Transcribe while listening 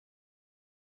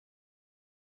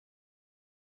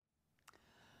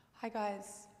Hi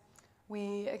guys,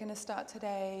 we are going to start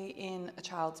today in a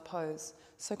child's pose.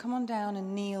 So come on down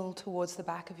and kneel towards the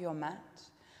back of your mat.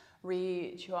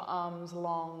 Reach your arms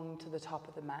long to the top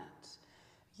of the mat.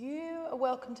 You are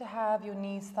welcome to have your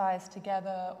knees, thighs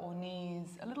together or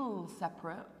knees a little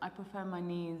separate. I prefer my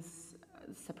knees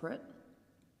separate.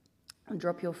 And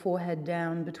drop your forehead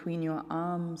down between your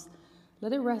arms.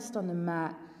 Let it rest on the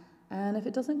mat. And if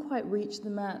it doesn't quite reach the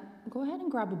mat, go ahead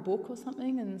and grab a book or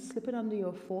something and slip it under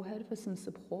your forehead for some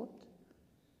support.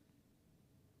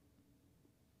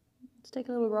 Let's take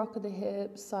a little rock of the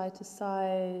hips, side to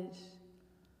side.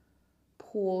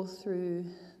 Pour through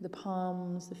the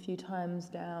palms a few times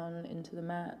down into the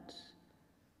mat.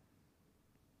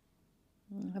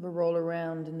 Have a roll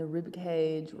around in the rib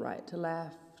cage, right to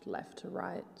left, left to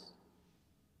right.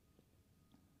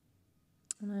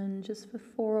 And then just for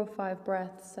 4 or 5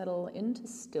 breaths, settle into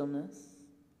stillness.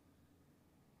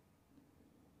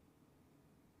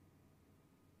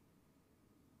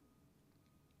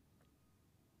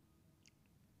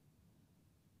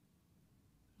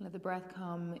 Let the breath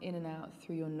come in and out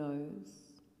through your nose.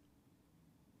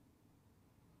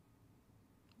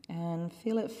 And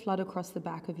feel it flood across the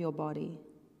back of your body.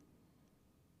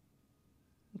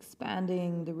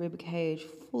 Expanding the rib cage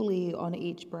fully on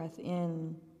each breath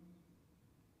in.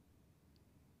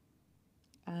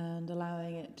 And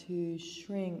allowing it to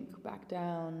shrink back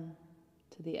down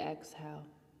to the exhale.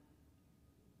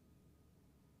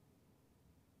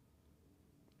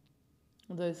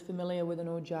 Those familiar with an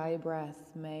Ujjayi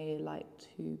breath may like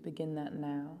to begin that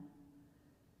now.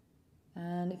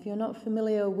 And if you're not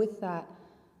familiar with that,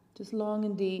 just long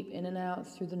and deep in and out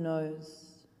through the nose,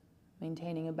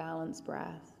 maintaining a balanced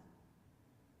breath.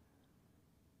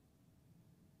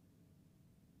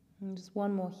 And just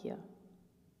one more here.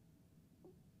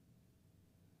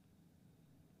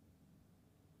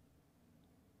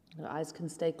 The eyes can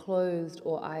stay closed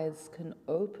or eyes can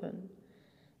open.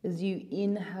 As you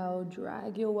inhale,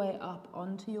 drag your way up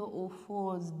onto your all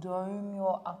fours, dome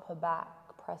your upper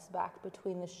back, press back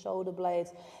between the shoulder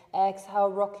blades. Exhale,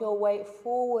 rock your weight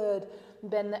forward,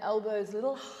 bend the elbows,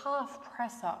 little half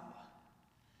press up.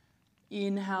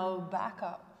 Inhale, back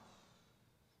up.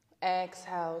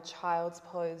 Exhale, child's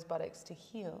pose, buttocks to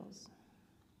heels.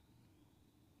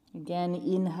 Again,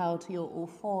 inhale to your all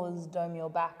fours, dome your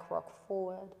back, rock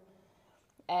forward.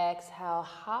 Exhale,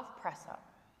 half press up.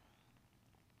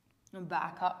 And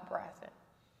back up, breath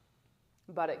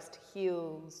in. Buttocks to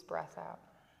heels, breath out.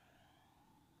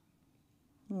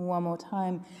 One more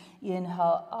time.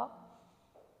 Inhale up.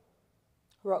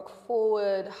 Rock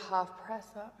forward, half press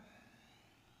up.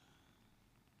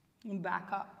 And back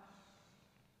up.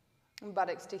 And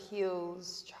buttocks to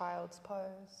heels, child's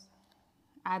pose.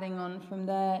 Adding on from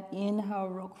there, inhale,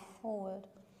 rock forward.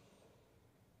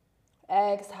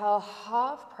 Exhale,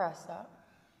 half press up.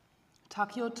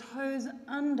 Tuck your toes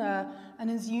under, and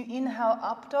as you inhale,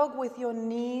 up dog with your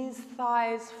knees,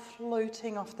 thighs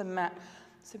floating off the mat.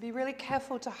 So be really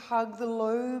careful to hug the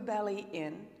low belly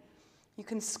in. You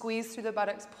can squeeze through the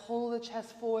buttocks, pull the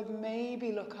chest forward,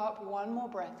 maybe look up. One more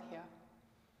breath here.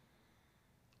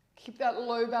 Keep that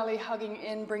low belly hugging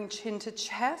in, bring chin to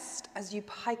chest as you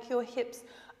pike your hips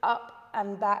up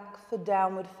and back for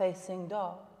downward facing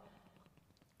dog.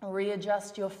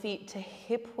 Readjust your feet to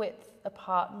hip width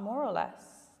apart, more or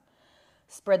less.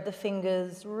 Spread the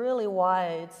fingers really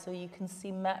wide so you can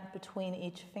see mat between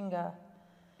each finger.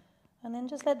 And then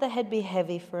just let the head be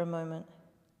heavy for a moment.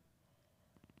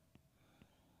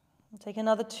 Take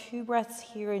another 2 breaths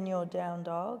here in your down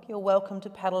dog. You're welcome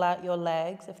to paddle out your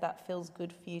legs if that feels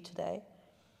good for you today.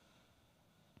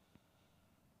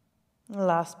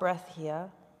 Last breath here.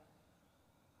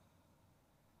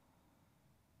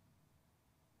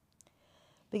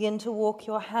 Begin to walk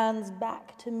your hands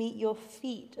back to meet your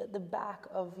feet at the back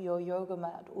of your yoga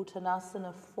mat.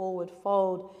 Uttanasana, forward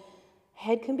fold.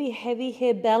 Head can be heavy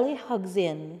here, belly hugs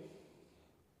in.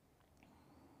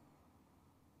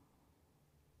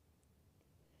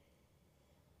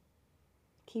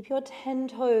 Keep your 10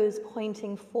 toes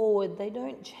pointing forward. They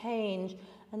don't change.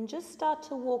 And just start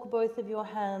to walk both of your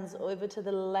hands over to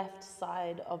the left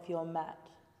side of your mat.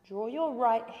 Draw your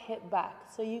right hip back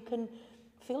so you can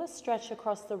feel a stretch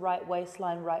across the right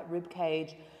waistline, right rib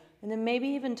cage, and then maybe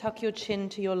even tuck your chin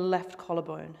to your left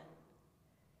collarbone.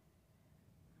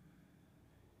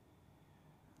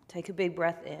 Take a big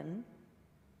breath in.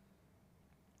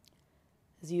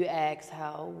 As you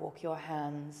exhale, walk your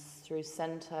hands through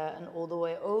center and all the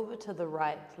way over to the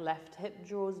right. Left hip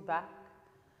draws back,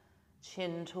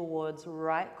 chin towards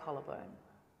right collarbone.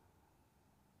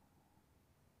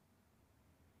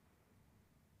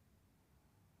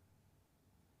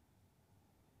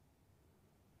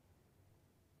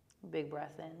 Big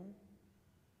breath in.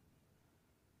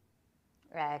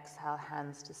 Exhale,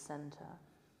 hands to center.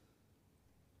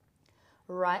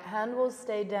 Right hand will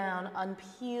stay down.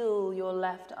 Unpeel your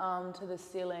left arm to the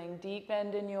ceiling. Deep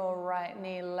bend in your right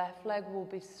knee. Left leg will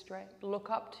be straight. Look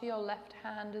up to your left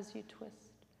hand as you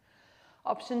twist.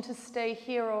 Option to stay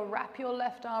here or wrap your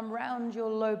left arm round your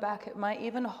low back. It might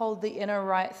even hold the inner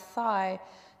right thigh.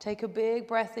 Take a big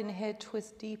breath in here.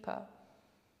 Twist deeper.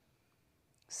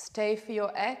 Stay for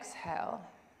your exhale.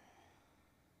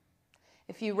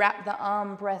 If you wrap the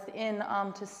arm, breath in,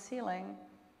 arm to ceiling.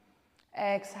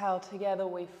 Exhale, together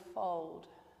we fold.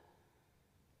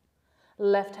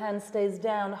 Left hand stays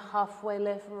down, halfway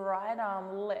lift, right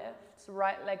arm lifts,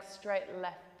 right leg straight,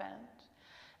 left bend.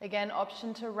 Again,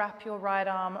 option to wrap your right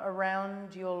arm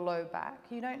around your low back.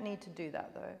 You don't need to do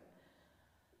that though.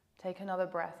 Take another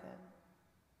breath in.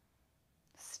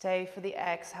 Stay for the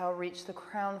exhale, reach the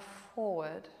crown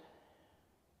forward.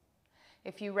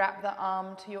 If you wrap the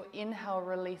arm to your inhale,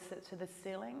 release it to the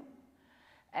ceiling.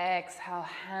 Exhale,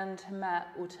 hand to mat,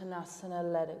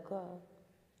 Uttanasana, let it go.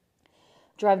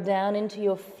 Drive down into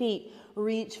your feet,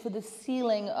 reach for the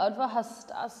ceiling, Urdhva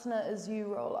Hastasana as you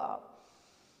roll up.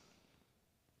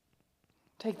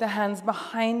 Take the hands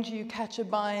behind you, catch a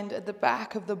bind at the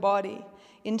back of the body.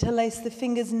 Interlace the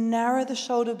fingers, narrow the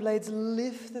shoulder blades,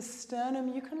 lift the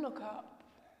sternum. You can look up.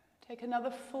 Take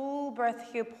another full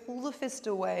breath here, pull the fist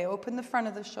away, open the front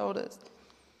of the shoulders.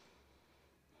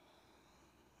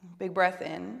 Big breath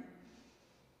in.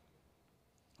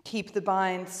 Keep the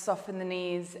bind, soften the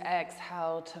knees,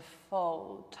 exhale to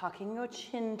fold, tucking your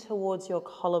chin towards your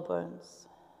collarbones.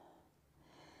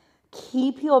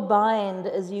 Keep your bind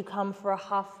as you come for a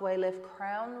halfway lift.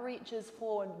 Crown reaches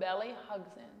forward, belly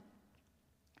hugs in.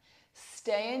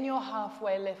 Stay in your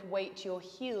halfway lift, weight your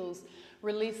heels.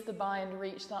 Release the bind,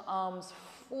 reach the arms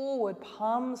forward,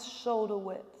 palms shoulder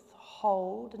width.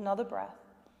 Hold, another breath.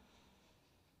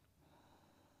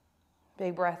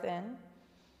 Big breath in.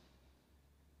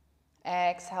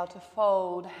 Exhale to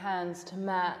fold, hands to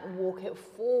mat, walk it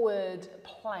forward,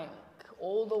 plank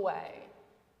all the way.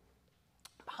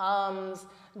 Palms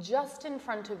just in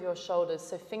front of your shoulders,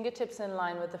 so fingertips in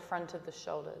line with the front of the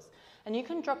shoulders. And you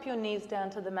can drop your knees down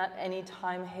to the mat any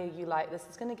time here you like. This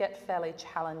is going to get fairly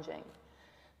challenging.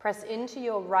 Press into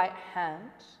your right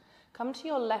hand, come to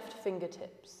your left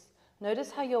fingertips.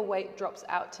 Notice how your weight drops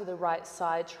out to the right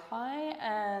side. Try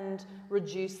and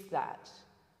reduce that.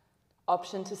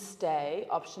 Option to stay,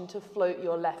 option to float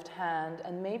your left hand,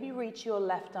 and maybe reach your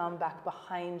left arm back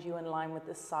behind you in line with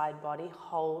the side body.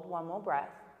 Hold, one more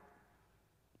breath.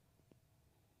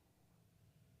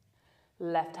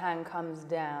 Left hand comes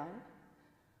down.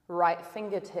 Right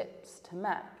fingertips to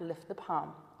mat, lift the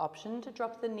palm. Option to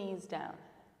drop the knees down.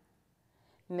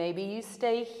 Maybe you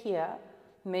stay here.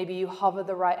 Maybe you hover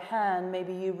the right hand.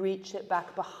 Maybe you reach it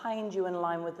back behind you in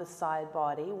line with the side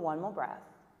body. One more breath.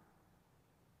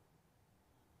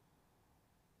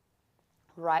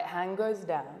 Right hand goes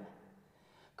down.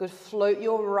 Good, float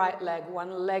your right leg,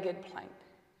 one-legged plank.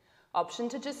 Option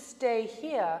to just stay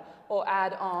here or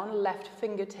add on left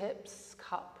fingertips,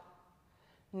 cup.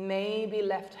 Maybe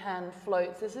left hand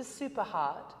floats. This is super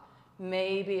hard.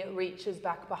 Maybe it reaches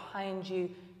back behind you,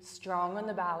 strong on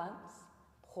the balance.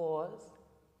 Pause.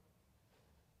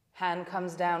 Hand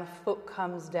comes down, foot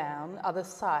comes down, other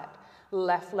side.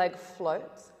 Left leg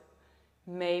floats.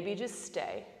 Maybe just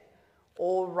stay.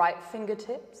 Or right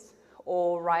fingertips,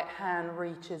 or right hand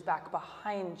reaches back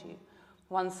behind you.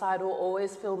 One side will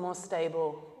always feel more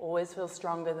stable, always feel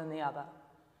stronger than the other.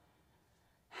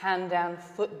 Hand down,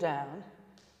 foot down,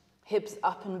 hips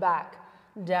up and back,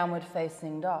 downward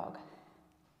facing dog.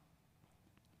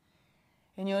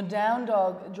 In your down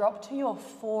dog, drop to your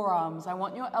forearms. I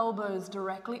want your elbows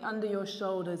directly under your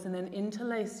shoulders and then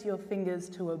interlace your fingers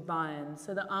to a bind.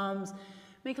 So the arms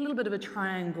make a little bit of a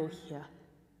triangle here.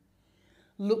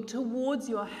 Look towards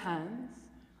your hands.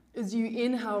 As you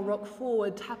inhale, rock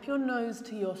forward, tap your nose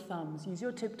to your thumbs. Use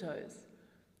your tiptoes.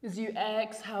 As you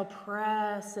exhale,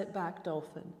 press it back,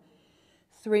 dolphin.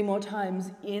 3 more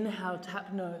times. Inhale,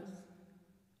 tap nose.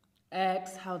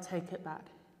 Exhale, take it back.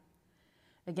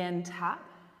 Again, tap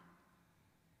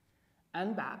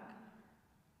and back.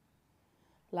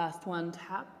 Last one,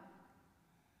 tap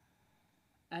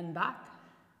and back.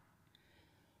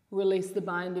 Release the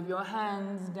bind of your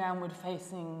hands, downward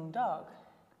facing dog.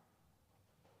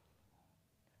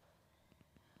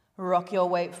 Rock your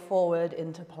weight forward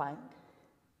into plank.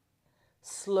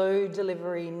 Slow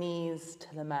delivery, knees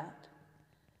to the mat.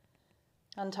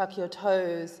 Untuck your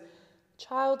toes.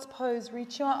 Child's pose,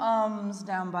 reach your arms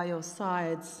down by your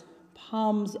sides.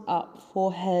 Palms up,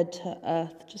 forehead to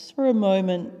earth, just for a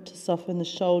moment to soften the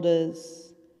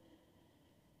shoulders.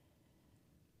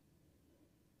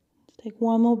 Let's take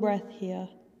one more breath here.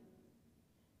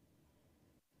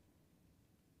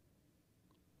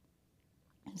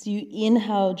 As you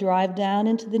inhale, drive down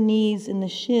into the knees and the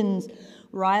shins.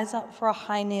 Rise up for a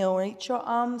high kneel. Reach your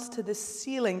arms to the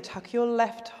ceiling. Tuck your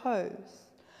left toes.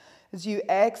 As you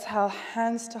exhale,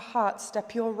 hands to heart,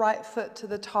 step your right foot to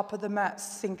the top of the mat.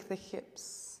 Sink the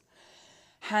hips.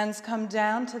 Hands come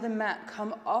down to the mat.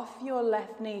 Come off your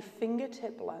left knee.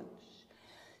 Fingertip lunge.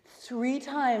 3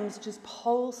 times, just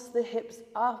pulse the hips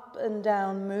up and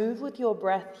down. Move with your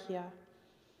breath here.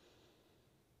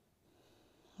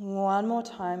 One more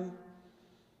time.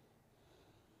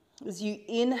 As you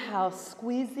inhale,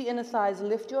 squeeze the inner thighs,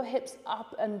 lift your hips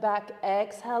up and back.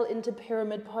 Exhale into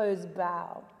pyramid pose,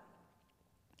 bow.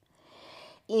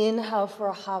 Inhale for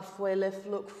a halfway lift,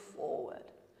 look forward.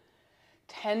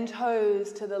 10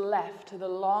 toes to the left, to the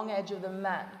long edge of the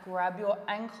mat. Grab your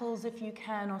ankles if you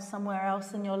can, or somewhere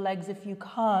else in your legs if you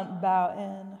can't. Bow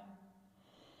in.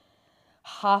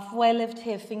 Halfway lift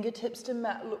here, fingertips to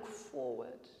mat, look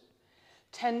forward.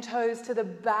 10 toes to the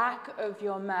back of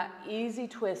your mat, easy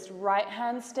twist. Right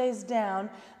hand stays down,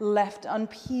 left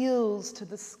unpeels to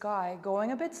the sky.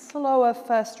 Going a bit slower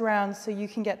first round so you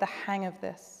can get the hang of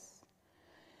this.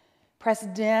 Press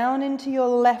down into your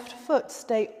left foot,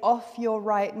 stay off your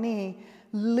right knee.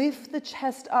 Lift the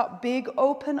chest up, big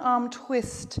open arm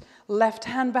twist. Left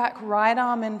hand back, right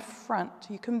arm in front.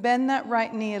 You can bend that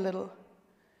right knee a little.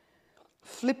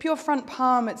 Flip your front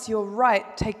palm, it's your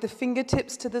right. Take the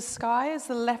fingertips to the sky as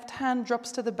the left hand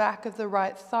drops to the back of the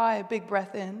right thigh. Big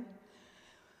breath in.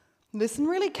 Listen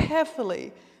really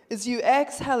carefully. As you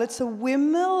exhale, it's a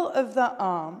windmill of the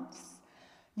arms.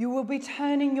 You will be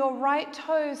turning your right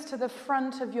toes to the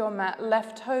front of your mat,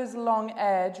 left toes long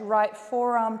edge, right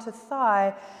forearm to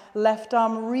thigh, left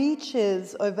arm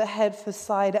reaches overhead for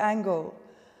side angle.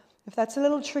 If that's a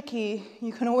little tricky,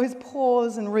 you can always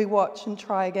pause and rewatch and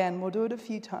try again. We'll do it a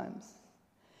few times.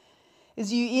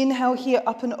 As you inhale here,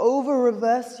 up and over,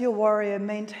 reverse your warrior,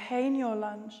 maintain your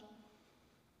lunge.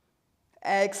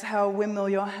 Exhale, windmill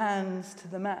your hands to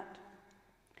the mat.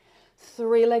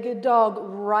 3-legged dog,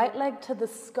 right leg to the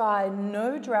sky,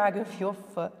 no drag of your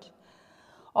foot.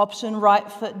 Option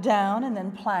right foot down and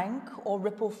then plank, or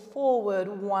ripple forward,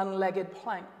 1-legged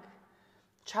plank.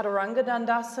 Chaturanga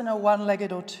Dandasana,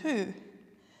 1-legged or 2.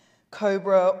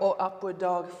 Cobra or upward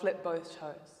dog, flip both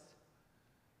toes.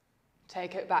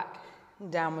 Take it back,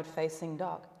 downward facing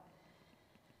dog.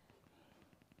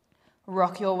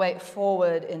 Rock your weight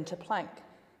forward into plank.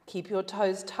 Keep your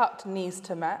toes tucked, knees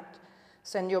to mat.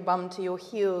 Send your bum to your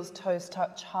heels, toes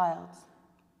touch child's.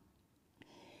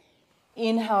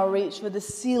 Inhale, reach for the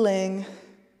ceiling.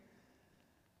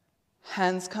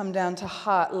 Hands come down to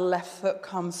heart, left foot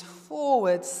comes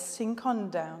forward, sink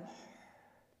on down.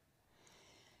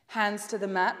 Hands to the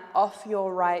mat, off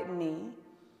your right knee.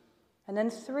 And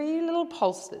then 3 little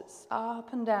pulses,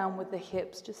 up and down with the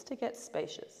hips, just to get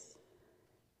spacious.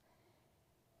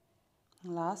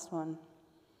 Last one.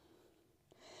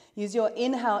 Use your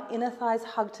inhale, inner thighs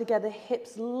hug together,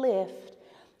 hips lift.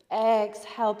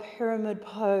 Exhale, pyramid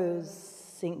pose,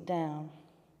 sink down.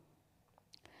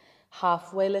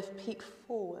 Halfway lift, peek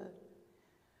forward.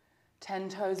 10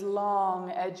 toes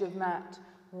long, edge of mat,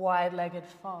 wide-legged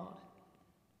fold.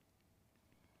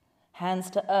 Hands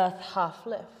to earth, half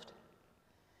lift.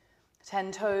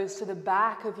 10 toes to the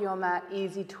back of your mat,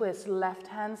 easy twist. Left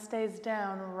hand stays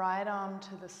down, right arm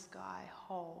to the sky,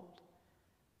 hold.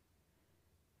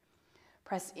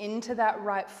 Press into that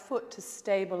right foot to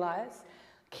stabilize.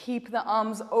 Keep the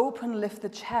arms open, lift the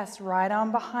chest, right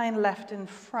arm behind, left in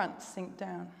front, sink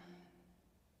down.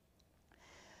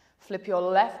 Flip your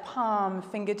left palm,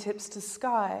 fingertips to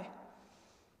sky.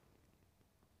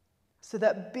 So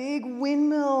that big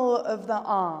windmill of the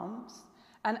arms,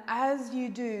 and as you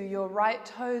do, your right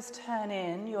toes turn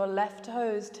in, your left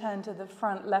toes turn to the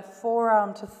front, left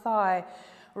forearm to thigh,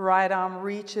 right arm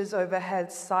reaches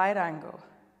overhead, side angle.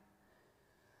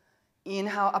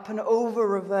 Inhale, up and over,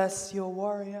 reverse your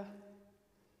warrior.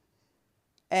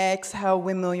 Exhale,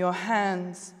 windmill your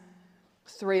hands.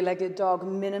 3-legged dog,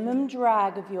 minimum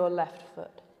drag of your left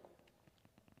foot.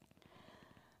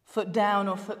 Foot down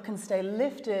or foot can stay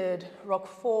lifted, rock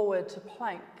forward to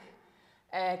plank.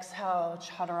 Exhale,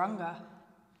 chaturanga.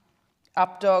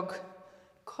 Up dog,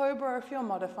 cobra if you're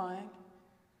modifying.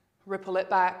 Ripple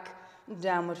it back,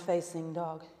 downward facing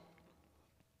dog.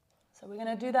 So we're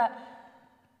going to do that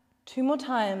 2 more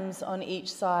times on each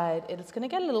side. It's going to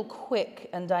get a little quick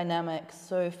and dynamic,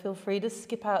 so feel free to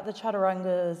skip out the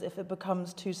chaturangas if it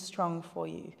becomes too strong for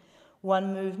you.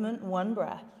 One movement, one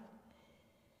breath.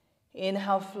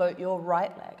 Inhale, float your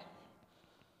right leg.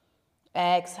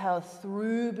 Exhale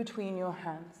through between your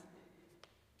hands.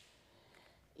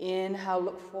 Inhale,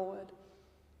 look forward.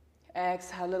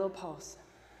 Exhale, little pulse.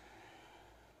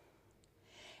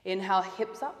 Inhale,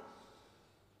 hips up.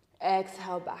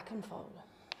 Exhale, back and fold.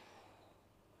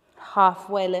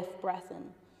 Halfway lift, breath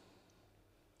in.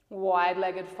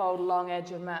 Wide-legged fold, long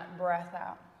edge of mat, breath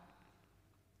out.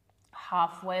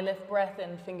 Halfway lift, breath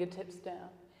in, fingertips down.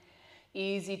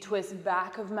 Easy twist,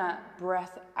 back of mat,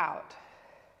 breath out.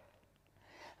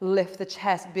 Lift the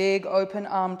chest, big open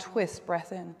arm twist,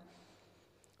 breath in.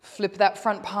 Flip that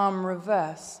front palm,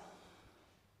 reverse.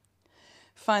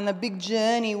 Find the big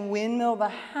journey, windmill the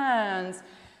hands,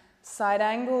 side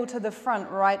angle to the front,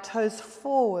 right toes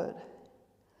forward.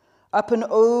 Up and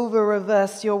over,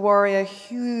 reverse your warrior,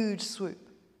 huge swoop.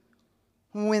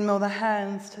 Windmill the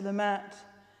hands to the mat.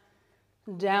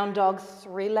 Down dog,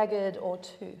 three-legged or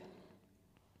two.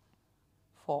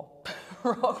 4.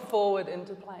 Rock forward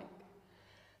into plank.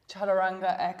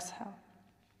 Chaturanga, exhale.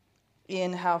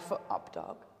 Inhale for up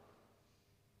dog.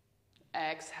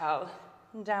 Exhale,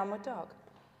 downward dog.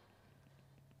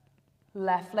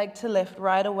 Left leg to lift,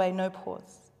 right away, no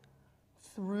pause.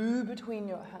 Through between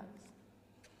your hands.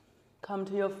 Come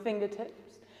to your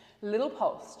fingertips. Little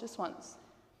pulse, just once.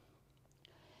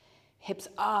 Hips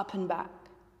up and back.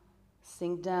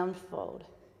 Sink down, fold.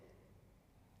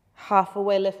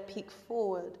 Halfway lift, peek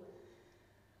forward.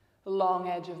 Long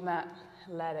edge of mat,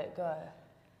 let it go.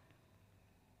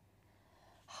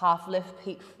 Half lift,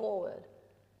 peek forward.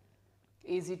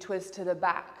 Easy twist to the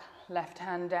back. Left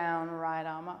hand down, right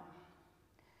arm up.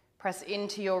 Press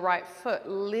into your right foot,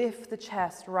 lift the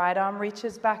chest. Right arm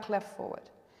reaches back, left forward.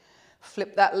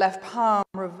 Flip that left palm,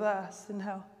 reverse,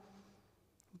 inhale.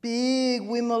 Big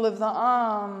wimble of the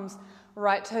arms.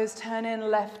 Right toes turn in,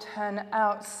 left turn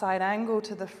out, side angle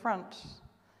to the front.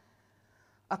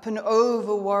 Up and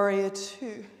over, warrior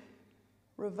two.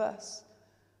 Reverse.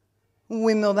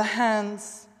 Windmill the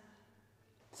hands.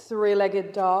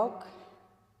 Three-legged dog.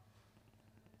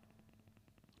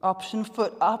 Option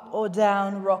foot up or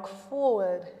down, rock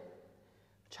forward.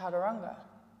 Chaturanga.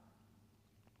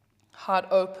 Heart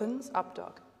opens, up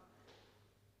dog.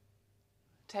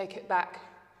 Take it back,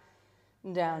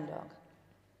 down dog.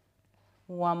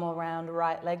 One more round,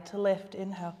 right leg to lift,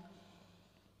 inhale.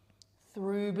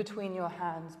 Through between your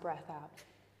hands, breath out.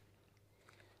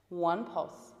 One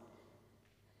pulse.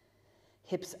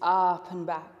 Hips up and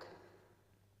back.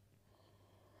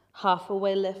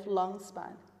 Halfway lift, long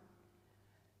spine.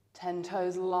 10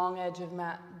 toes, long edge of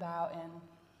mat, bow in.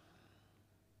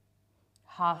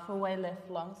 Halfway lift,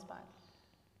 long spine.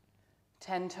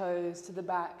 10 toes to the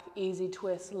back, easy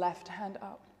twist, left hand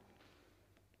up.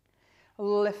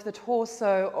 Lift the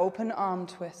torso, open arm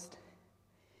twist.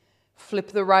 Flip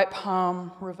the right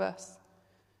palm, reverse.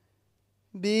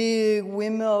 Big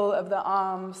windmill of the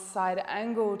arms, side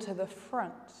angle to the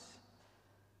front.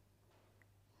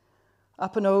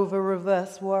 Up and over,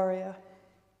 reverse warrior.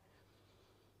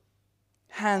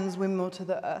 Hands windmill to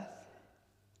the earth.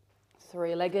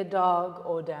 Three-legged dog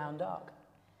or down dog.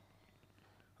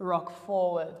 Rock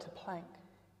forward to plank.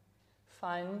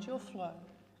 Find your flow.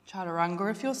 Chaturanga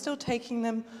if you're still taking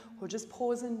them, or just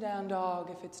pause in down dog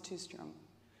if it's too strong.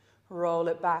 Roll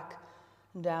it back,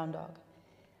 down dog.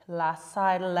 Last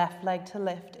side, left leg to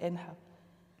lift, inhale.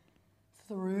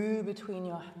 Through between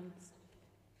your hands.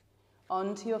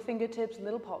 Onto your fingertips,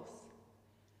 little pulse.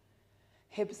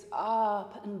 Hips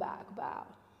up and back, bow.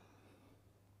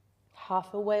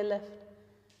 Halfway lift.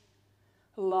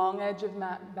 Long edge of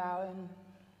mat, bow in.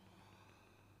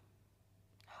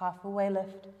 Halfway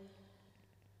lift.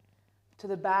 To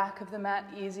the back of the mat,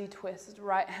 easy twist.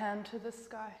 Right hand to the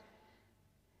sky.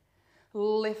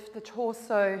 Lift the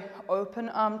torso, open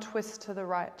arm twist to the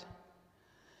right.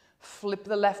 Flip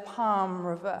the left palm,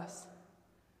 reverse.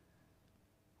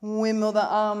 Windmill the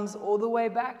arms all the way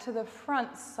back to the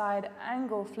front, side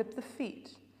angle, flip the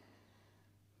feet.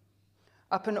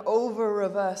 Up and over,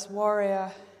 reverse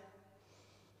warrior.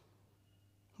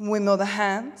 Windmill the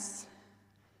hands.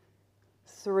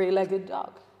 Three-legged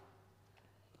dog.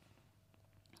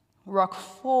 Rock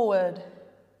forward.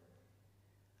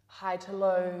 High to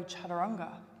low,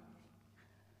 chaturanga.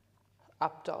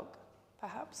 Up dog,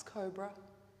 perhaps cobra.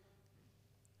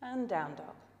 And down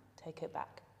dog. Take it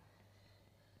back.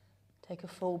 Take a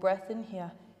full breath in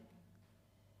here.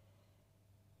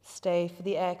 Stay for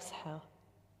the exhale.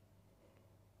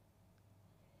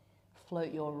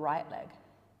 Float your right leg.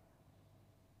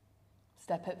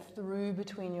 Step it through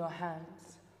between your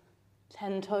hands.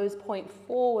 10 toes point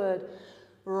forward.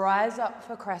 Rise up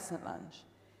for crescent lunge.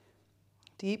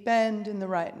 Deep bend in the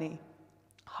right knee.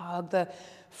 Hug the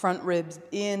front ribs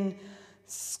in,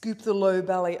 scoop the low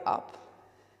belly up.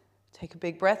 Take a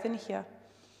big breath in here.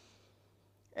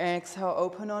 Exhale,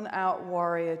 open on out,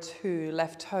 warrior two.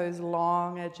 Left toes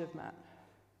long, edge of mat.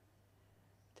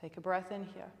 Take a breath in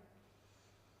here.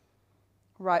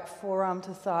 Right forearm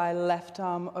to thigh, left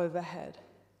arm overhead.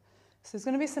 So there's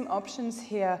going to be some options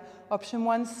here. Option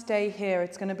one, stay here.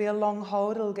 It's going to be a long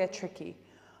hold, it'll get tricky.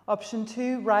 Option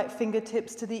two, right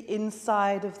fingertips to the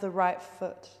inside of the right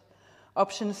foot.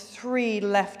 Option three,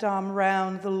 left arm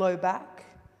round the low back.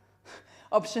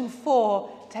 Option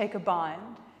four, take a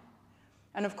bind.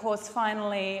 And of course,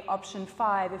 finally, option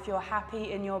five, if you're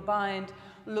happy in your bind,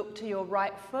 look to your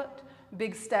right foot.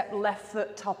 Big step, left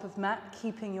foot, top of mat,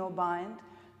 keeping your bind.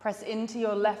 Press into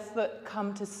your left foot,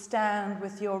 come to stand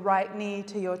with your right knee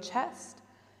to your chest,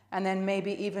 and then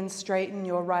maybe even straighten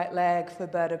your right leg for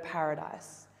bird of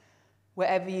paradise.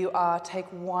 Wherever you are, take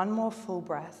one more full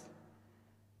breath.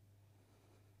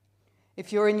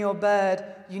 If you're in your bird,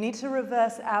 you need to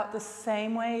reverse out the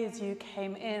same way as you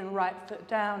came in, right foot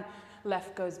down,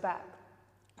 left goes back.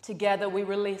 Together we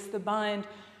release the bind,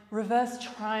 reverse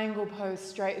triangle pose,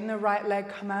 straighten the right leg,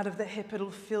 come out of the hip, it'll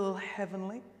feel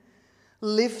heavenly.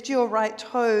 Lift your right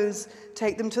toes,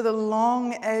 take them to the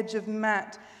long edge of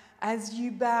mat. As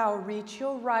you bow, reach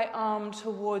your right arm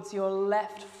towards your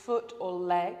left foot or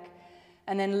leg,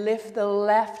 and then lift the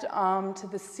left arm to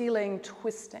the ceiling,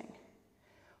 twisting.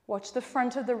 Watch the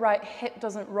front of the right hip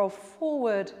doesn't roll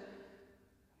forward.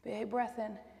 Big breath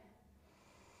in.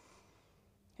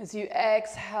 As you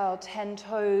exhale, 10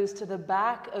 toes to the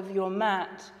back of your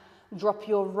mat, drop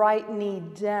your right knee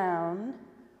down.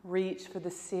 Reach for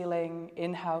the ceiling.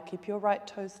 Inhale, keep your right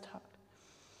toes tucked.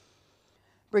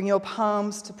 Bring your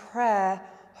palms to prayer.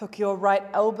 Hook your right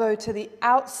elbow to the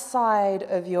outside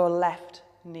of your left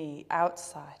knee,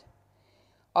 outside.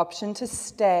 Option to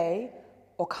stay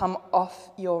or come off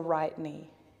your right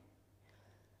knee.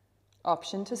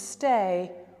 Option to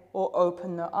stay or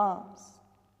open the arms.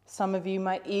 Some of you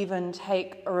might even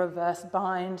take a reverse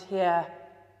bind here.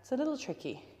 It's a little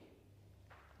tricky.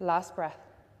 Last breath.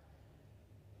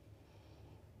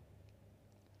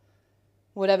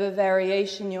 Whatever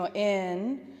variation you're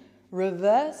in,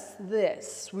 reverse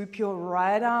this. Swoop your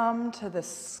right arm to the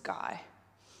sky.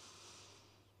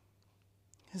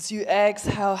 As you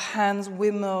exhale, hands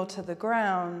windmill to the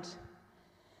ground.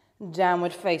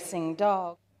 Downward facing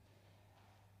dog.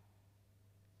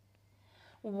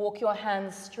 Walk your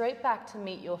hands straight back to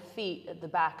meet your feet at the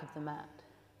back of the mat.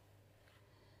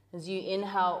 As you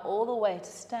inhale all the way to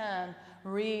stand,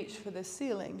 reach for the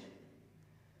ceiling.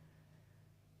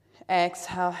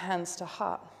 Exhale, hands to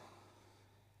heart.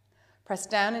 Press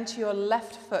down into your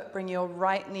left foot, bring your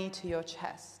right knee to your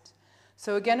chest.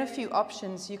 So again, a few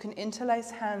options. You can interlace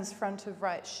hands front of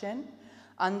right shin,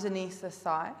 underneath the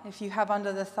thigh. If you have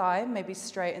under the thigh, maybe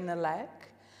straighten the leg.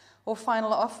 Or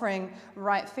final offering,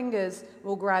 right fingers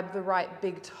will grab the right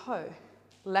big toe.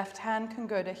 Left hand can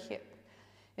go to hip.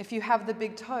 If you have the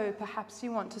big toe, perhaps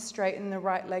you want to straighten the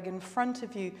right leg in front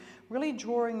of you, really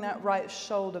drawing that right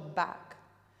shoulder back.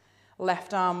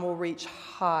 Left arm will reach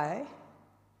high.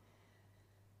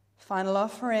 Final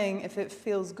offering, if it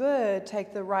feels good,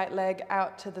 take the right leg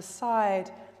out to the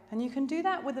side, and you can do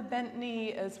that with a bent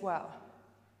knee as well.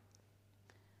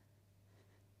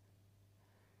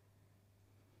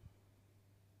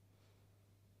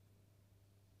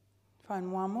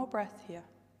 Find one more breath here.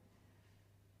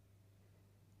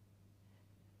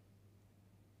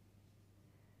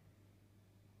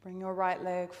 Bring your right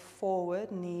leg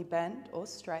forward, knee bent or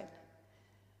straight.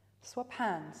 Swap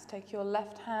hands. Take your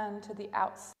left hand to the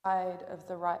outside of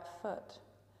the right foot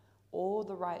or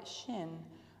the right shin.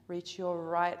 Reach your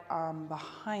right arm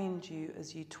behind you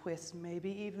as you twist, maybe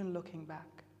even looking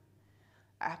back.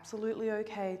 Absolutely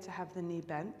okay to have the knee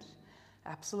bent.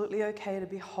 Absolutely okay to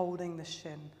be holding the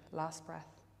shin. Last breath.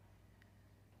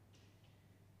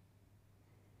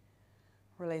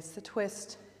 Release the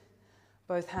twist.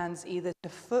 Both hands either to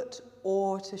foot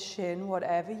or to shin,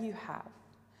 whatever you have.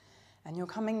 And you're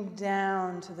coming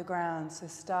down to the ground, so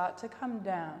start to come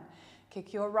down.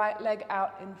 Kick your right leg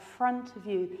out in front of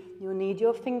you. You'll need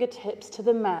your fingertips to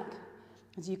the mat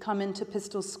as you come into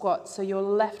pistol squat. So your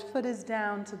left foot is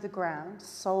down to the ground,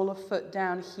 sole of foot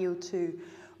down, heel to,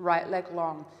 right leg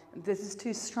long. If this is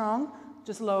too strong,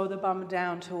 just lower the bum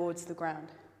down towards the ground.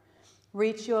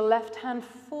 Reach your left hand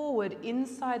forward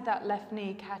inside that left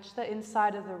knee, catch the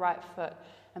inside of the right foot,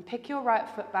 and pick your right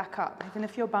foot back up, even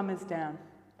if your bum is down.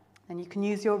 And you can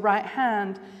use your right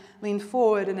hand, lean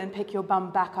forward, and then pick your bum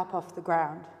back up off the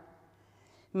ground.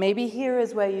 Maybe here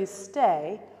is where you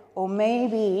stay, Or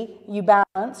maybe you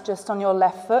balance just on your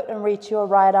left foot and reach your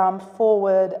right arm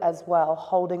forward as well,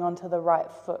 holding onto the right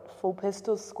foot. Full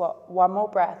pistol squat. One more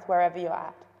breath wherever you're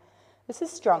at. This is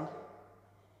strong.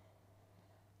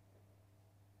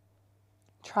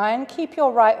 Try and keep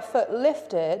your right foot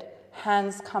lifted.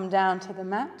 Hands come down to the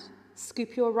mat.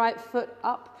 Scoop your right foot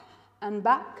up and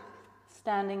back.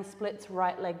 Standing splits,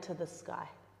 right leg to the sky.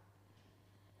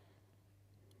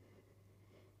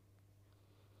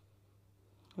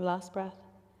 Last breath.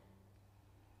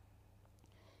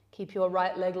 Keep your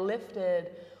right leg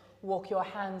lifted. Walk your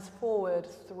hands forward,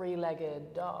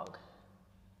 three-legged dog.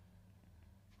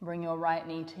 Bring your right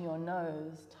knee to your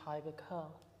nose, tiger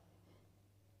curl.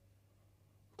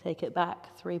 Take it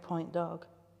back, three-point dog.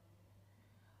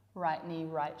 Right knee,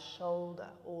 right shoulder,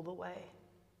 all the way.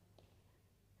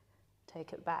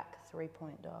 Take it back,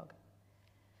 three-point dog.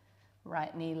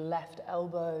 Right knee, left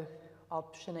elbow.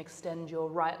 Option, extend your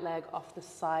right leg off the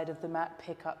side of the mat.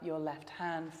 Pick up your left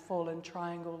hand, fallen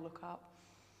triangle, look up.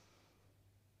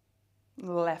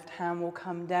 Left hand will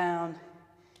come down.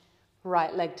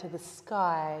 Right leg to the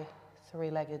sky,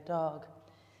 three-legged dog.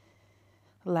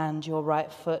 Land your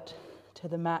right foot to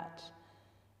the mat,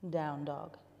 down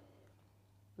dog.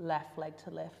 Left leg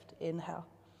to lift, inhale.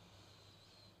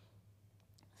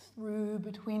 Through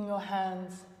between your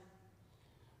hands,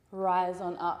 rise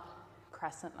on up,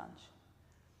 crescent lunge.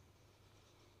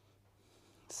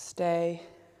 Stay,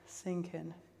 sink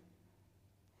in.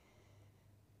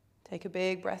 Take a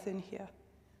big breath in here.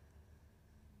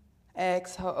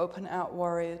 Exhale, open out,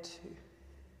 warrior two.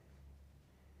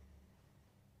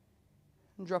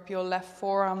 Drop your left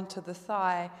forearm to the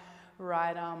thigh,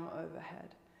 right arm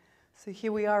overhead. So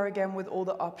here we are again with all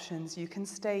the options. You can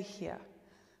stay here.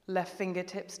 Left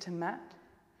fingertips to mat.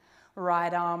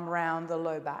 Right arm round the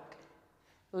low back.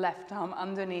 Left arm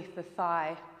underneath the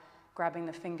thigh, grabbing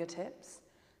the fingertips.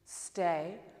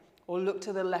 Stay, or look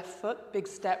to the left foot, big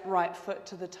step, right foot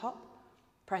to the top.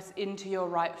 Press into your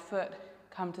right foot,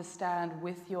 come to stand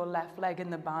with your left leg in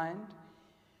the bind.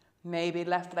 Maybe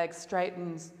left leg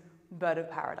straightens, bird of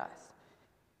paradise.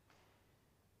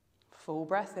 Full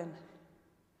breath in.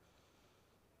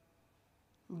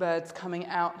 Birds coming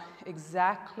out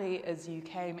exactly as you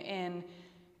came in,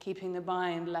 keeping the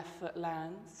bind, left foot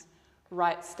lands,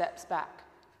 right steps back.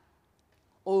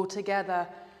 All together,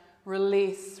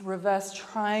 release, reverse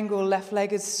triangle, left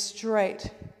leg is straight.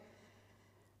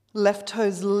 Left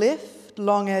toes lift,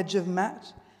 long edge of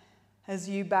mat. As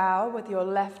you bow with your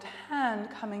left hand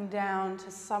coming down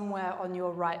to somewhere on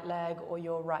your right leg or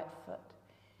your right foot.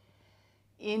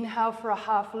 Inhale for a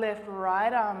half lift,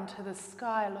 right arm to the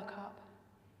sky, look up.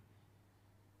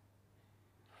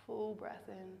 Full breath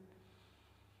in.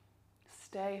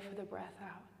 Stay for the breath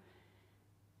out.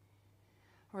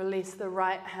 Release the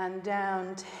right hand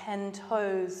down, 10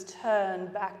 toes, turn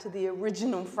back to the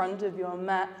original front of your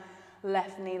mat.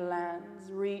 Left knee lands,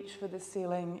 reach for the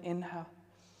ceiling, inhale.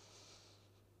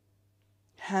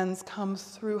 Hands come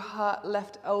through heart,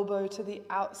 left elbow to the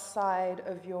outside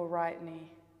of your right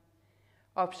knee.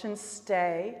 Option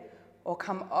stay or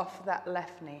come off that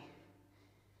left knee.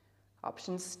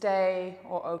 Option stay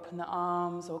or open the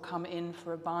arms or come in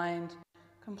for a bind.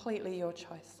 Completely your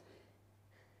choice.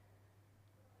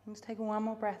 Let's take one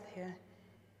more breath here.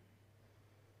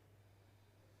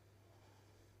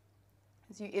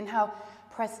 As you inhale,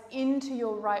 press into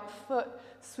your right foot,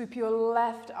 sweep your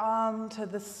left arm to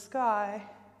the sky.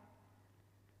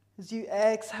 As you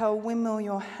exhale, windmill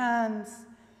your hands,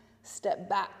 step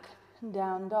back,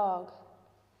 down dog.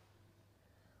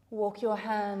 Walk your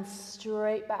hands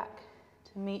straight back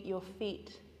to meet your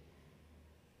feet.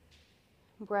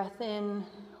 Breath in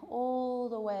all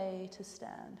the way to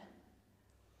stand.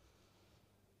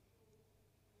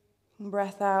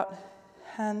 Breath out,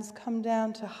 hands come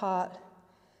down to heart.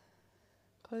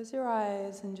 Close your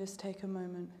eyes and just take a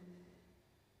moment.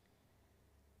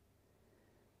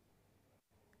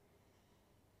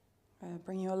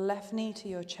 Bring your left knee to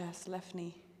your chest, left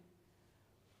knee.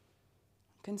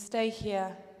 You can stay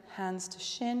here, hands to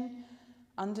shin,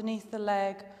 underneath the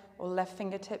leg, or left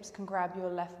fingertips can grab your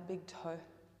left big toe.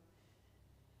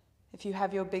 If you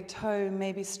have your big toe,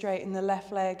 maybe straighten the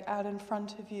left leg out in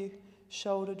front of you,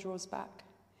 shoulder draws back.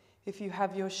 If you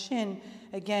have your shin,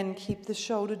 again, keep the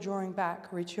shoulder drawing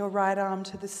back. Reach your right arm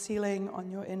to the ceiling on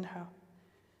your inhale.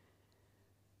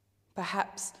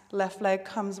 Perhaps left leg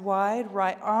comes wide,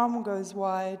 right arm goes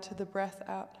wide to the breath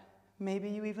out. Maybe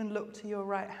you even look to your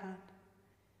right hand.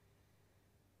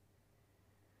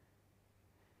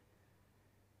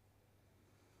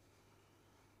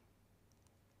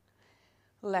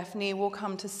 Left knee will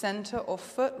come to center or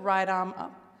foot, right arm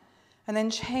up. And then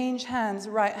change hands.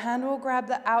 Right hand will grab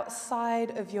the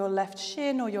outside of your left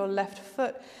shin or your left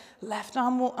foot. Left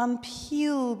arm will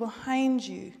unpeel behind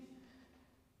you.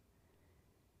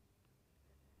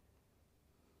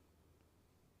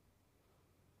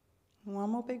 One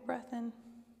more big breath in.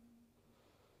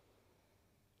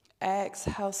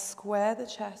 Exhale, square the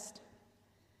chest.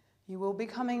 You will be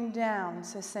coming down,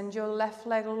 so send your left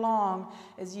leg long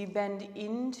as you bend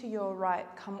into your right.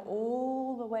 Come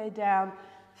all the way down.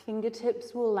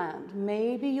 Fingertips will land.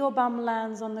 Maybe your bum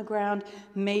lands on the ground.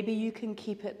 Maybe you can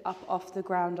keep it up off the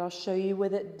ground. I'll show you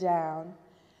with it down.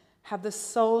 Have the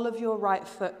sole of your right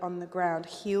foot on the ground.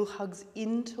 Heel hugs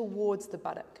in towards the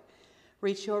buttock.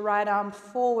 Reach your right arm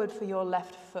forward for your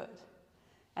left foot.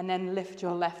 And then lift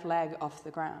your left leg off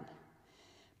the ground.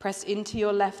 Press into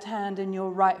your left hand and your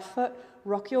right foot.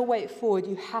 Rock your weight forward.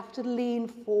 You have to lean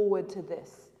forward to this.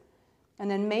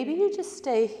 And then maybe you just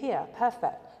stay here.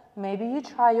 Perfect. Maybe you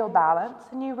try your balance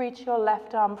and you reach your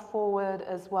left arm forward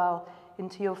as well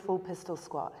into your full pistol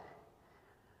squat.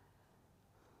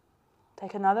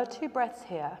 Take another 2 breaths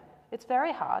here. It's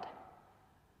very hard.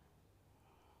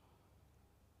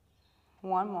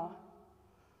 One more.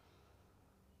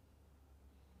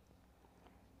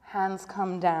 Hands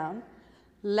come down.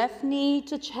 Left knee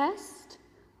to chest.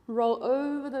 Roll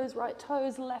over those right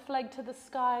toes. Left leg to the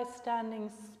sky. Standing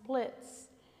splits.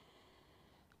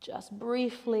 Just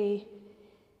briefly.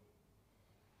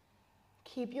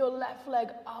 Keep your left leg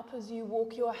up as you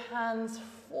walk your hands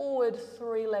forward.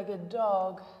 3-legged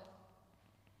dog.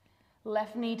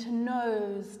 Left knee to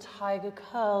nose. Tiger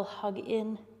curl. Hug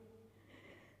in.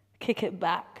 Kick it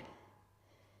back.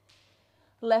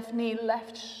 Left knee,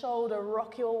 left shoulder,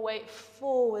 rock your weight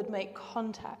forward, make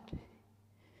contact.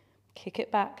 Kick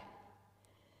it back.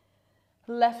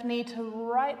 Left knee to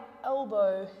right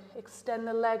elbow, extend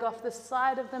the leg off the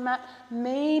side of the mat.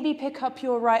 Maybe pick up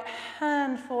your right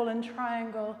hand, fallen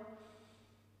triangle.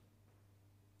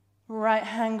 Right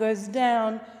hand goes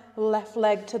down, left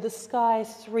leg to the sky,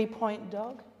 3-point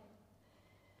dog.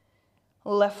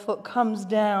 Left foot comes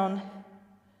down,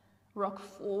 rock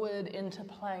forward into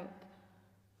plank.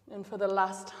 And for the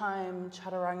last time,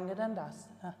 Chaturanga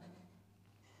Dandasana.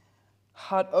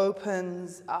 Heart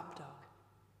opens, up dog.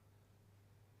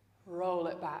 Roll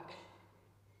it back.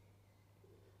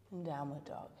 And downward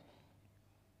dog.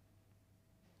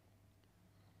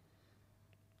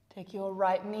 Take your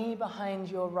right knee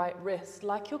behind your right wrist,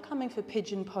 like you're coming for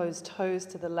pigeon pose, toes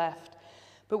to the left.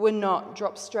 But we're not.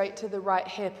 Drop straight to the right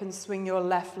hip and swing your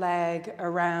left leg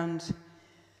around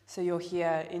so you're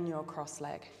here in your cross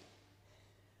leg.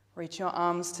 Reach your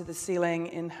arms to the ceiling,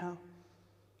 inhale.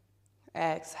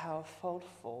 Exhale, fold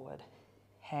forward.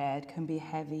 Head can be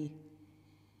heavy.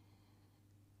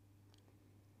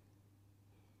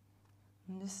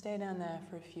 And just stay down there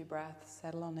for a few breaths,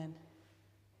 settle on in.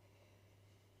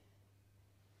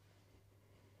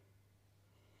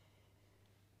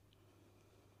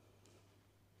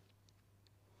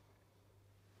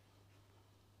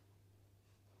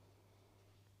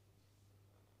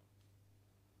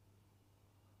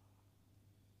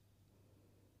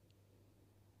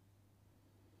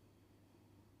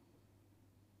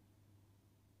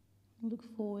 Look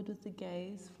forward with the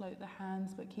gaze, float the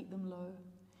hands but keep them low.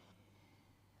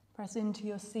 Press into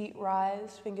your seat,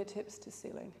 rise, fingertips to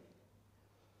ceiling.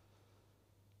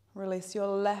 Release your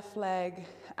left leg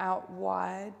out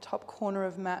wide, top corner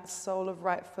of mat, sole of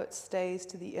right foot stays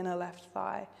to the inner left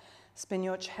thigh. Spin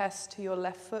your chest to your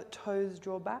left foot, toes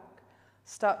draw back.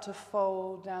 Start to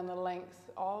fold down the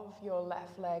length of your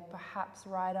left leg, perhaps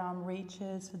right arm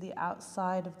reaches for the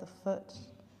outside of the foot.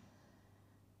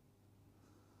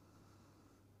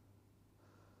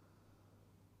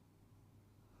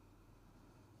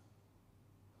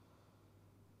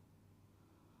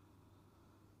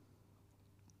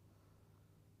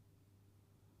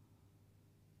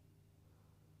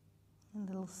 A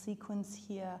little sequence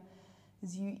here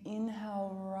as you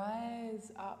inhale,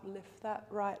 rise up, lift that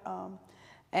right arm.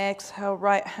 Exhale,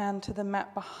 right hand to the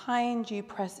mat behind you,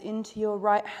 press into your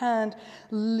right hand,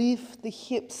 lift the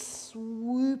hips,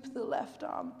 swoop the left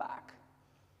arm back.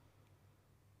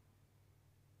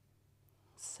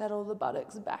 Settle the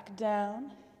buttocks back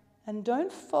down and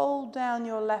don't fold down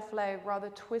your left leg, rather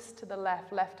twist to the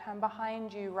left, left hand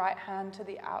behind you, right hand to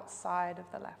the outside of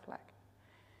the left leg.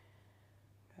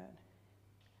 Good.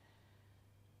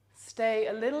 Stay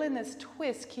a little in this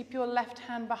twist. Keep your left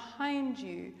hand behind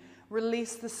you.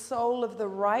 Release the sole of the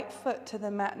right foot to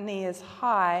the mat, knee is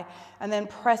high, and then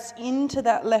press into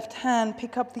that left hand.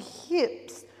 Pick up the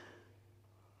hips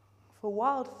for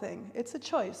Wild Thing. It's a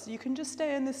choice. You can just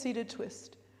stay in the seated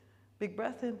twist. Big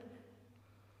breath in.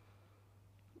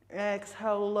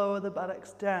 Exhale, lower the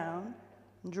buttocks down.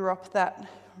 Drop that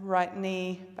right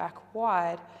knee back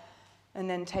wide. And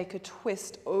then take a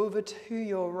twist over to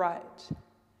your right.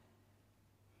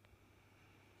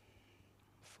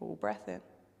 Full breath in.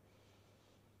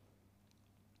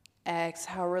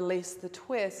 Exhale, release the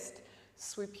twist.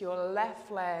 Sweep your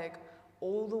left leg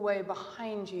all the way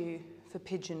behind you for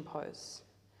pigeon pose.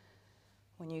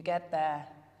 When you get there,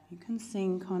 you can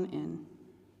sink on in.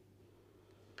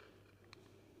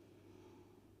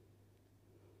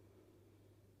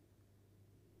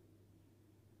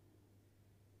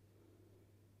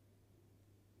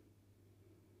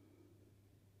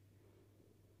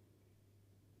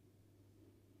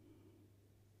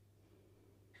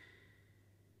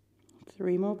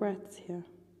 Three more breaths here.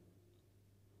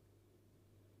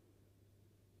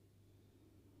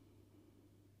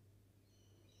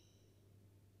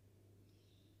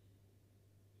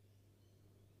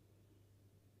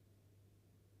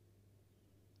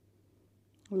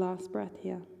 Last breath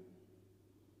here.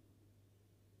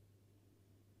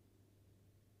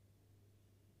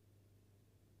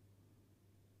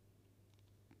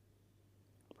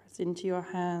 Press into your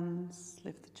hands,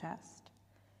 lift the chest.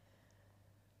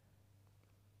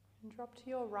 And drop to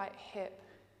your right hip.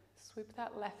 Sweep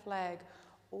that left leg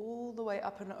all the way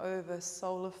up and over.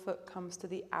 Sole of foot comes to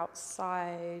the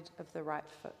outside of the right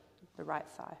foot, the right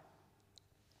thigh.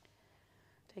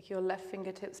 Take your left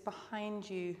fingertips behind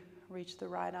you. Reach the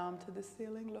right arm to the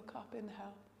ceiling. Look up,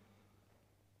 inhale.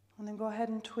 And then go ahead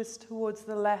and twist towards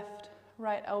the left.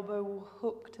 Right elbow will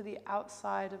hook to the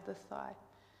outside of the thigh.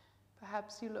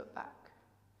 Perhaps you look back.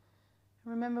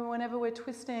 Remember, whenever we're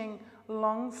twisting,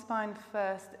 long spine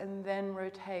first and then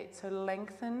rotate. So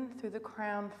lengthen through the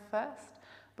crown first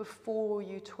before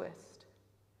you twist.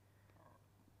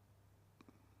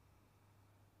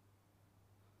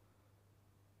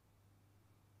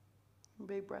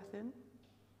 Big breath in.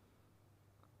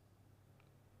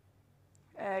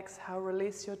 Exhale,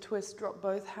 release your twist. Drop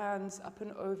both hands up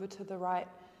and over to the right.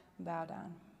 Bow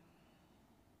down.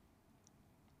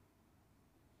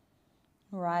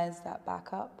 Rise that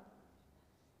back up.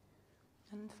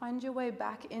 And find your way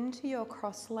back into your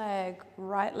cross leg,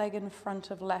 right leg in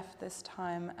front of left this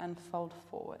time, and fold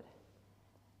forward.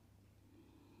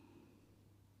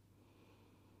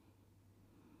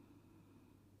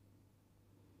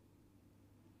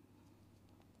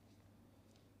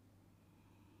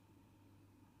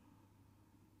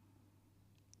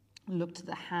 Look to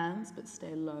the hands, but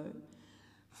stay low.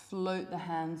 Float the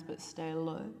hands, but stay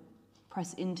low.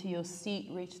 Press into your seat,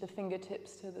 reach the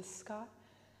fingertips to the sky.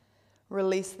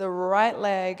 Release the right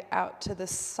leg out to the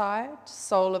side,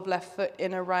 sole of left foot,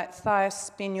 inner right thigh.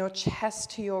 Spin your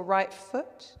chest to your right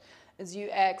foot. As you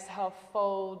exhale,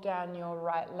 fold down your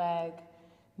right leg,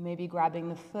 maybe grabbing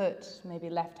the foot, maybe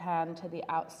left hand to the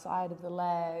outside of the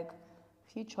leg.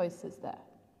 A few choices there.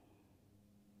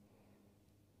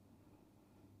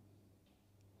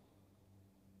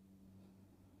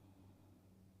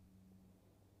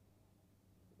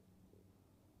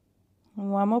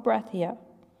 One more breath here.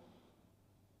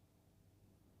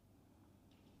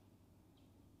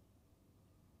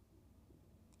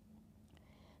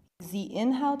 The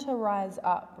inhale to rise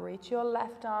up. Reach your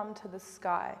left arm to the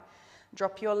sky.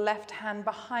 Drop your left hand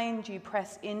behind you.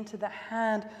 Press into the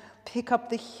hand. Pick up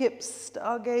the hips.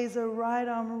 Stargazer, right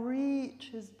arm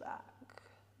reaches back.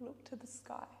 Look to the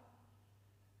sky.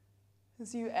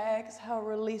 As you exhale,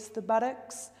 release the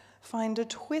buttocks. Find a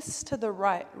twist to the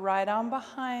right. Right arm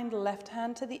behind, left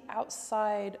hand to the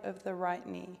outside of the right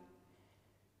knee.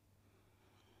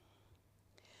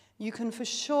 You can for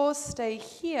sure stay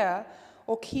here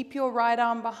or keep your right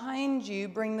arm behind you.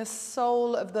 Bring the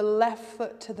sole of the left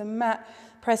foot to the mat.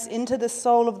 Press into the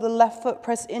sole of the left foot.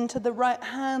 Press into the right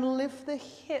hand. Lift the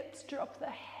hips. Drop the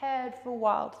head for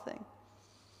Wild Thing.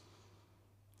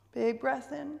 Big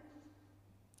breath in.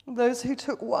 Those who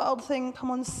took Wild Thing, come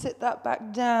on, sit that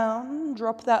back down.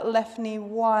 Drop that left knee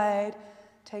wide.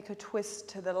 Take a twist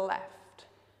to the left.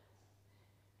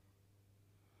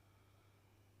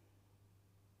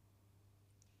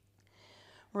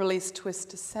 Release,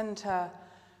 twist to center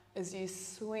as you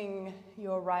swing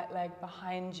your right leg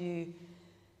behind you.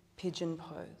 Pigeon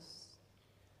pose.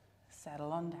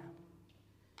 Settle on down.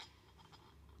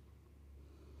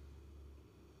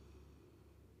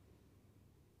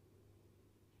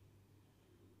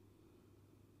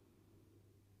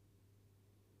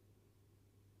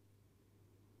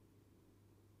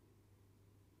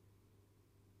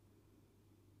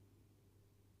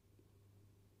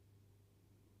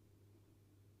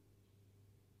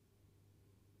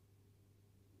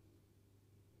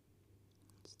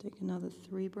 Take another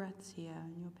 3 breaths here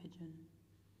in your pigeon.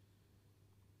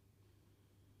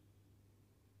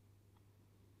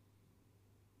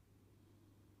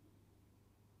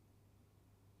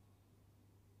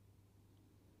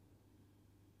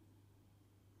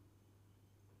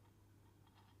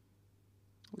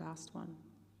 Last one.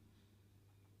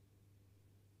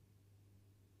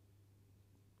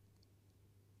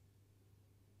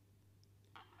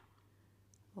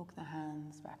 Walk the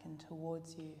hands back in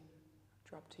towards you.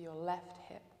 Drop to your left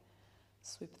hip.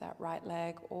 Sweep that right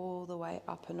leg all the way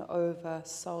up and over,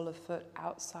 sole of foot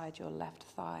outside your left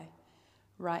thigh.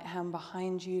 Right hand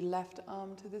behind you, left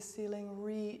arm to the ceiling.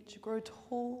 Reach, grow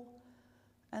tall,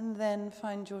 and then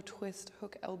find your twist,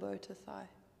 hook elbow to thigh.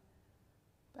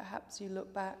 Perhaps you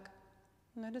look back.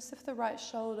 Notice if the right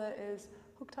shoulder is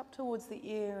hooked up towards the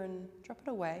ear and drop it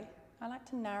away. I like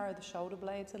to narrow the shoulder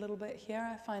blades a little bit here.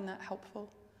 I find that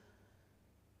helpful.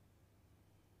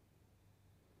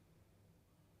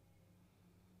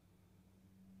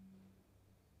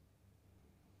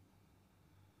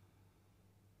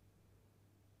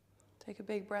 Take a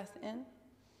big breath in.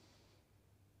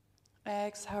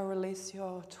 Exhale, release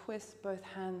your twist, both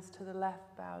hands to the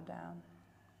left, bow down.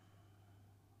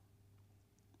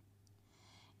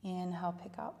 Inhale,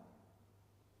 pick up.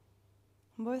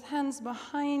 Both hands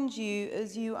behind you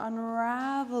as you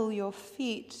unravel your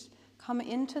feet. Come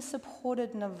into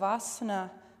supported Navasana.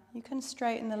 You can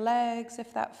straighten the legs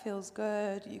if that feels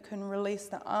good. You can release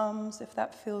the arms if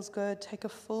that feels good. Take a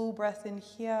full breath in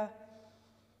here.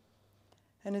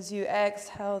 And as you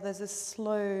exhale, there's a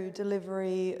slow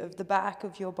delivery of the back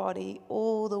of your body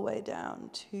all the way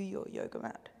down to your yoga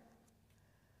mat.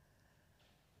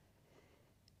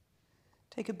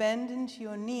 Take a bend into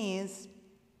your knees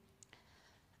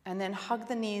and then hug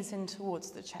the knees in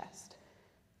towards the chest.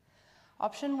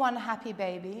 Option 1, happy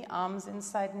baby, arms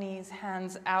inside knees,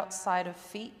 hands outside of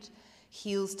feet,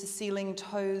 heels to ceiling,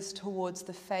 toes towards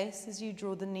the face as you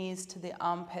draw the knees to the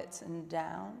armpits and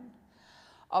down.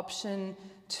 Option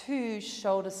 2,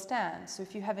 shoulder stand. So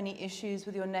if you have any issues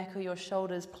with your neck or your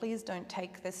shoulders, please don't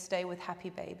take this, stay with happy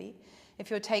baby. If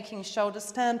you're taking shoulder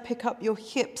stand, pick up your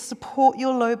hips, support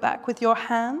your low back with your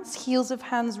hands, heels of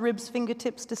hands, ribs,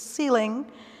 fingertips to ceiling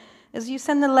as you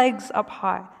send the legs up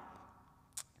high.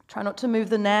 Try not to move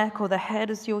the neck or the head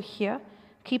as you're here.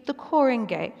 Keep the core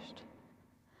engaged.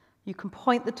 You can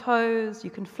point the toes,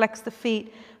 you can flex the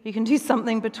feet, you can do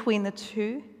something between the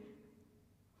two.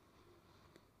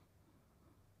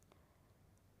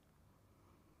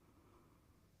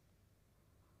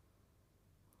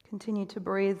 Continue to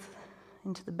breathe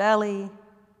into the belly.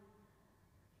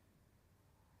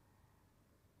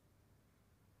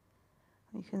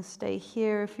 You can stay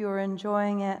here if you're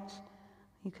enjoying it.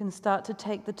 You can start to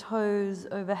take the toes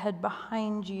overhead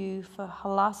behind you for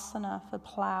halasana, for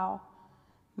plow.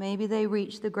 Maybe they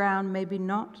reach the ground, maybe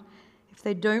not. If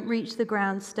they don't reach the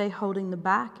ground, stay holding the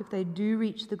back. If they do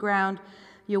reach the ground,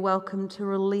 you're welcome to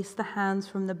release the hands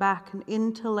from the back and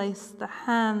interlace the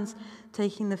hands,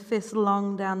 taking the fists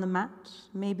long down the mat.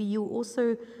 Maybe you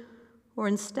also, or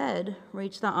instead,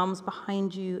 reach the arms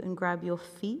behind you and grab your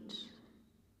feet.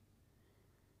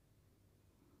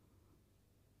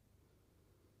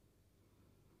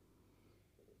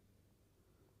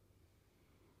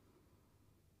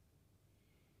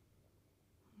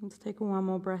 Let's take one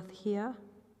more breath here.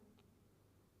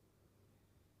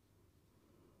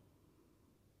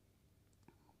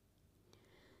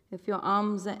 If your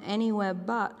arms are anywhere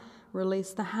but,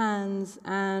 release the hands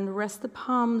and rest the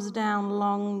palms down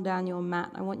long down your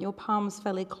mat. I want your palms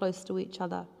fairly close to each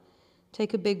other.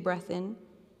 Take a big breath in.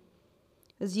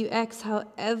 As you exhale,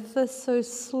 ever so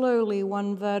slowly,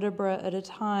 one vertebra at a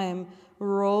time,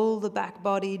 roll the back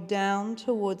body down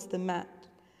towards the mat.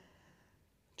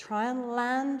 Try and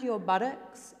land your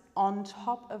buttocks on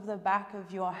top of the back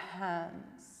of your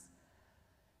hands.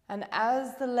 And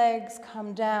as the legs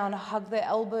come down, hug the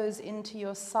elbows into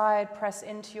your side, press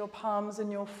into your palms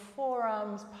and your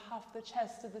forearms, puff the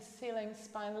chest to the ceiling,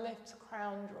 spine lifts,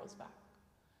 crown draws back.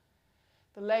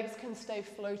 The legs can stay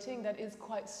floating, that is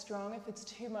quite strong. If it's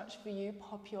too much for you,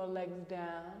 pop your legs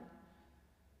down.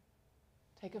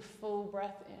 Take a full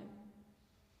breath in.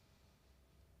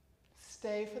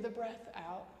 Stay for the breath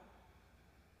out.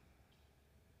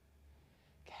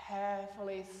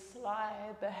 Carefully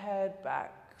slide the head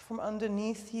back from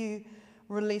underneath you.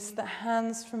 Release the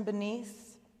hands from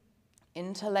beneath.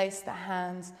 Interlace the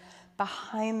hands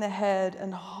behind the head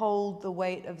and hold the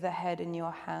weight of the head in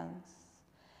your hands.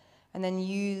 And then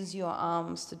use your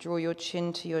arms to draw your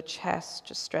chin to your chest.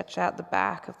 Just stretch out the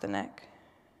back of the neck.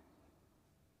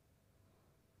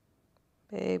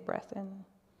 Big breath in.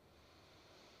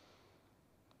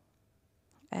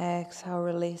 Exhale,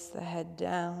 release the head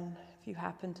down. If you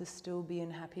happen to still be in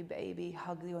happy baby,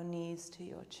 hug your knees to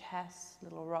your chest,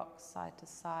 little rocks side to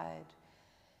side.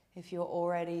 If you're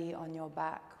already on your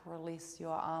back, release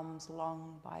your arms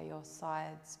long by your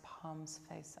sides, palms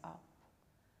face up.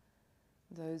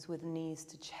 those with knees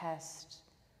to chest.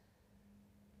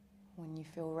 When you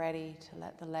feel ready to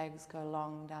let the legs go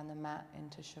long down the mat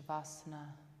into Shavasana,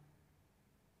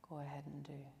 go ahead and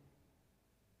do.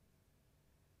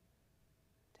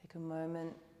 Take a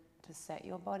moment to set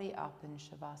your body up in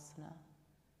Shavasana.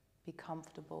 Be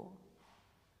comfortable.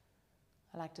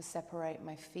 I like to separate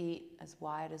my feet as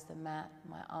wide as the mat,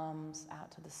 my arms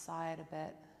out to the side a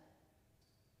bit.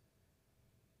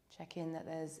 Check in that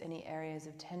there's any areas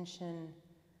of tension,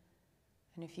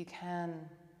 and if you can,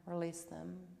 release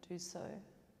them, do so.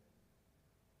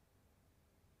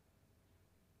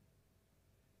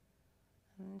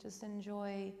 And just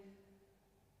enjoy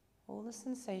all the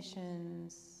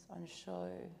sensations on show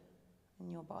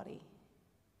in your body.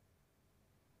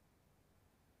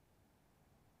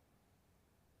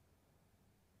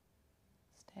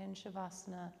 Stay in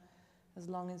Shavasana as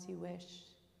long as you wish,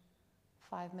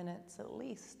 5 minutes at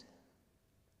least.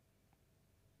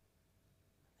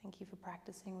 Thank you for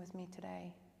practicing with me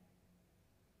today.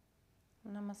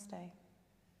 Namaste.